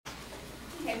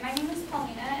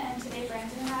Paulina, and today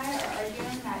Brandon and I are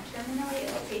arguing that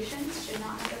terminally ill patients should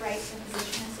not have the right to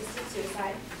physician-assisted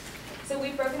suicide. So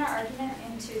we've broken our argument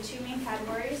into two main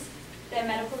categories: the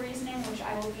medical reasoning, which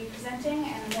I will be presenting,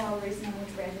 and the moral reasoning,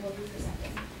 which Brandon will be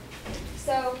presenting.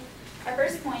 So our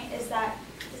first point is that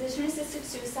physician-assisted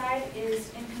suicide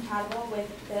is incompatible with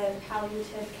the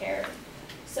palliative care.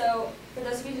 So for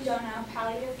those of you who don't know,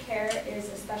 palliative care is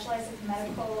a specialized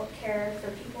medical care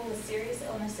for people with serious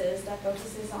illnesses that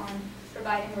focuses on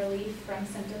providing relief from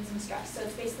symptoms and stress. So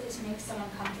it's basically to make someone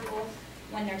comfortable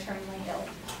when they're terminally ill.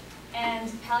 And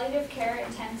palliative care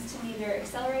intends to neither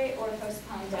accelerate or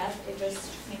postpone death, it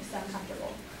just makes them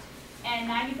comfortable. And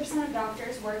 90% of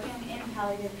doctors working in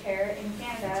palliative care in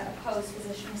Canada oppose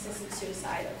physician-assisted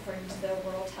suicide, according to the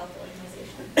World Health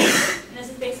Organization. And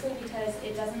this is basically because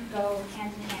it doesn't go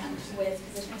hand in hand with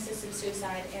physician-assisted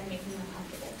suicide and making them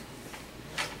comfortable.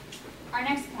 Our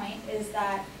next point is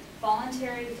that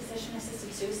voluntary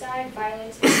physician-assisted suicide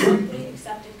violates historically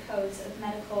accepted codes of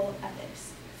medical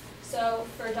ethics. So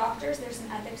for doctors, there's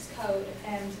an ethics code,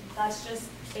 and that's just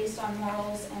based on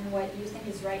morals and what you think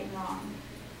is right and wrong.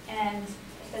 And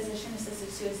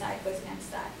physician-assisted suicide goes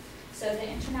against that. So the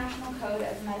International Code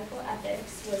of Medical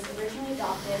Ethics was originally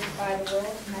adopted by the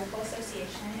World Medical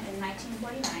Association in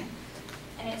 1949,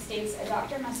 and it states a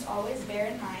doctor must always bear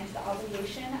in mind the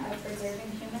obligation of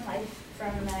preserving human life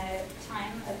from the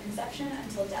time of conception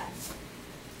until death.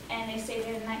 And they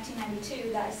stated in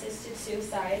 1992 that assisted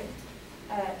suicide,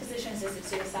 physician-assisted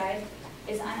suicide,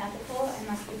 is unethical and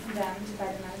must be condemned by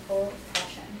the medical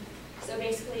profession. So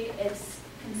basically, it's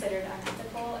considered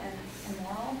unethical and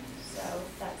immoral, so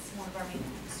that's one of our main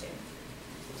points too.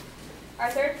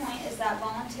 Our third point is that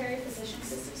voluntary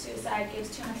physician-assisted suicide gives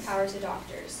too much power to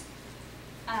doctors.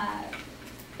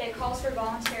 It calls for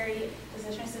voluntary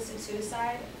physician-assisted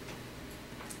suicide.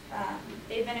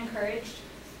 They've been encouraged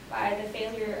by the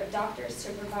failure of doctors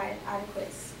to provide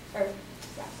adequate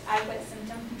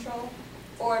symptom control,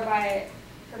 or by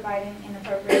providing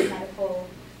inappropriate medical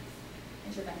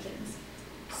interventions.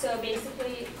 So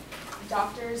basically,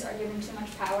 doctors are given too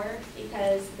much power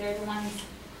because they're the ones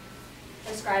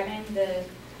prescribing the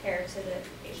care to the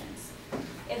patients.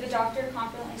 If a doctor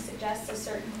confidently suggests a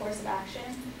certain course of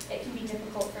action, it can be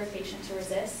difficult for a patient to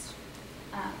resist.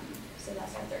 So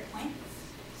that's our third point.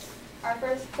 Our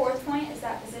fourth point is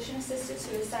that physician-assisted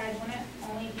suicide wouldn't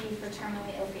only be for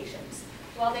terminally ill patients.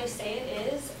 While they say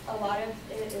it is, a lot of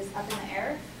it is up in the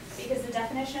air because the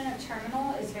definition of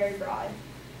terminal is very broad.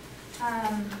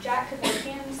 Jack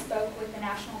Kevorkian spoke with the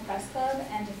National Press Club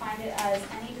and defined it as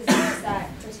any disease that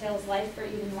curtails life for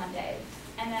even one day.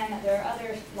 And then there are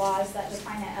other laws that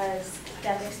define it as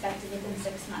death expected within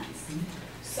 6 months.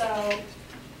 So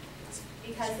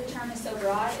because the term is so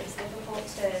broad, it's difficult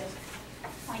to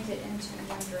point it into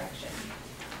one direction.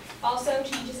 Also,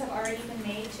 changes have already been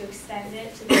made to extend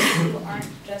it to those who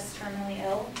aren't just terminally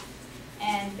ill.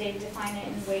 And they define it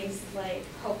in ways like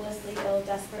hopelessly ill,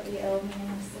 desperately ill,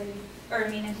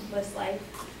 meaningless life.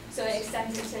 So it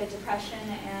extends it to depression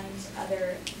and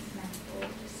other mental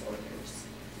disorders.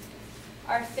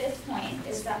 Our fifth point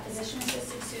is that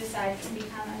physician-assisted suicide can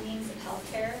become a means of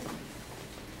healthcare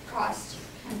cost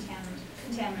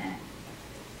contaminant.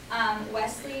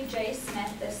 Wesley J.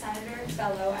 Smith, the Senator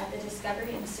Fellow at the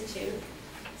Discovery Institute,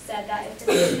 said that if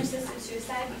physician-assisted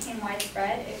suicide became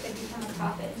widespread, it could become a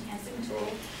profit-enhancing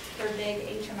tool for big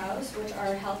HMOs, which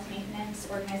are health maintenance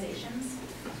organizations.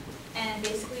 And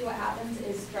basically what happens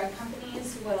is drug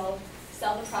companies will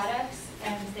sell the products,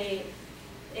 and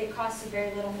it costs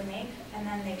very little to make, and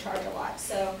then they charge a lot.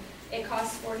 So it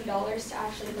costs $40 to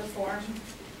actually perform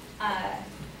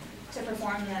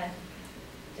the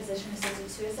physician-assisted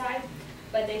suicide,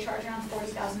 but they charge around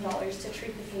 $40,000 to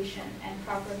treat the patient and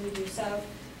properly do so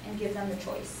and give them the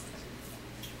choice.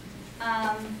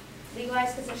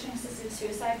 Legalized physician-assisted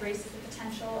suicide raises the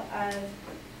potential of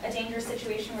a dangerous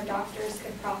situation where doctors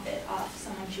could profit off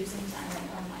someone choosing to end their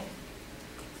own life.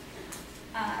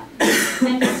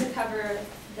 And just to cover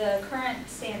the current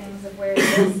standings of where it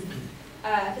is,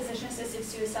 physician-assisted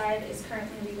suicide is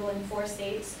currently legal in 4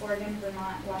 states: Oregon,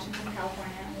 Vermont, Washington,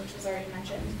 California, which was already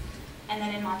mentioned, and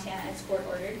then in Montana it's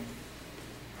court-ordered.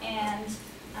 And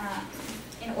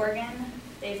in Oregon,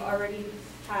 they've already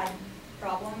had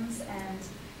problems, and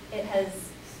it has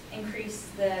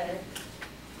increased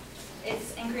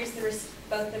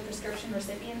both the prescription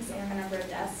recipients and the number of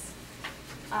deaths.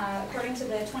 According to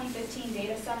the 2015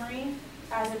 data summary,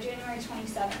 as of January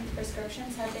 27th,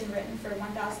 prescriptions have been written for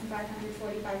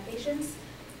 1,545 patients,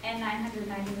 and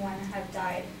 991 have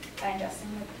died by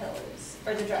ingesting the pills,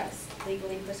 or the drugs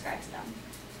legally prescribed to them.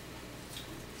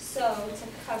 So to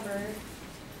cover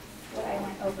what I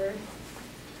went over,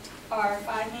 our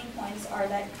 5 main points are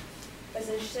that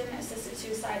physician-assisted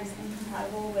suicide is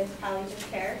incompatible with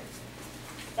palliative care,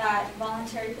 that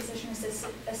voluntary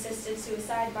physician-assisted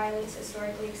suicide violates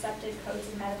historically accepted codes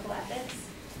of medical ethics,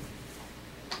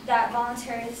 that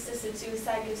voluntary assisted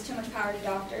suicide gives too much power to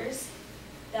doctors,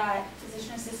 that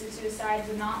physician-assisted suicide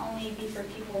would not only be for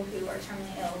people who are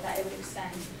terminally ill, that it would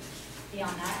extend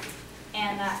beyond that,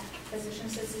 and that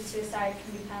physician-assisted suicide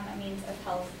can become a means of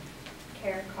health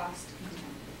care cost containment.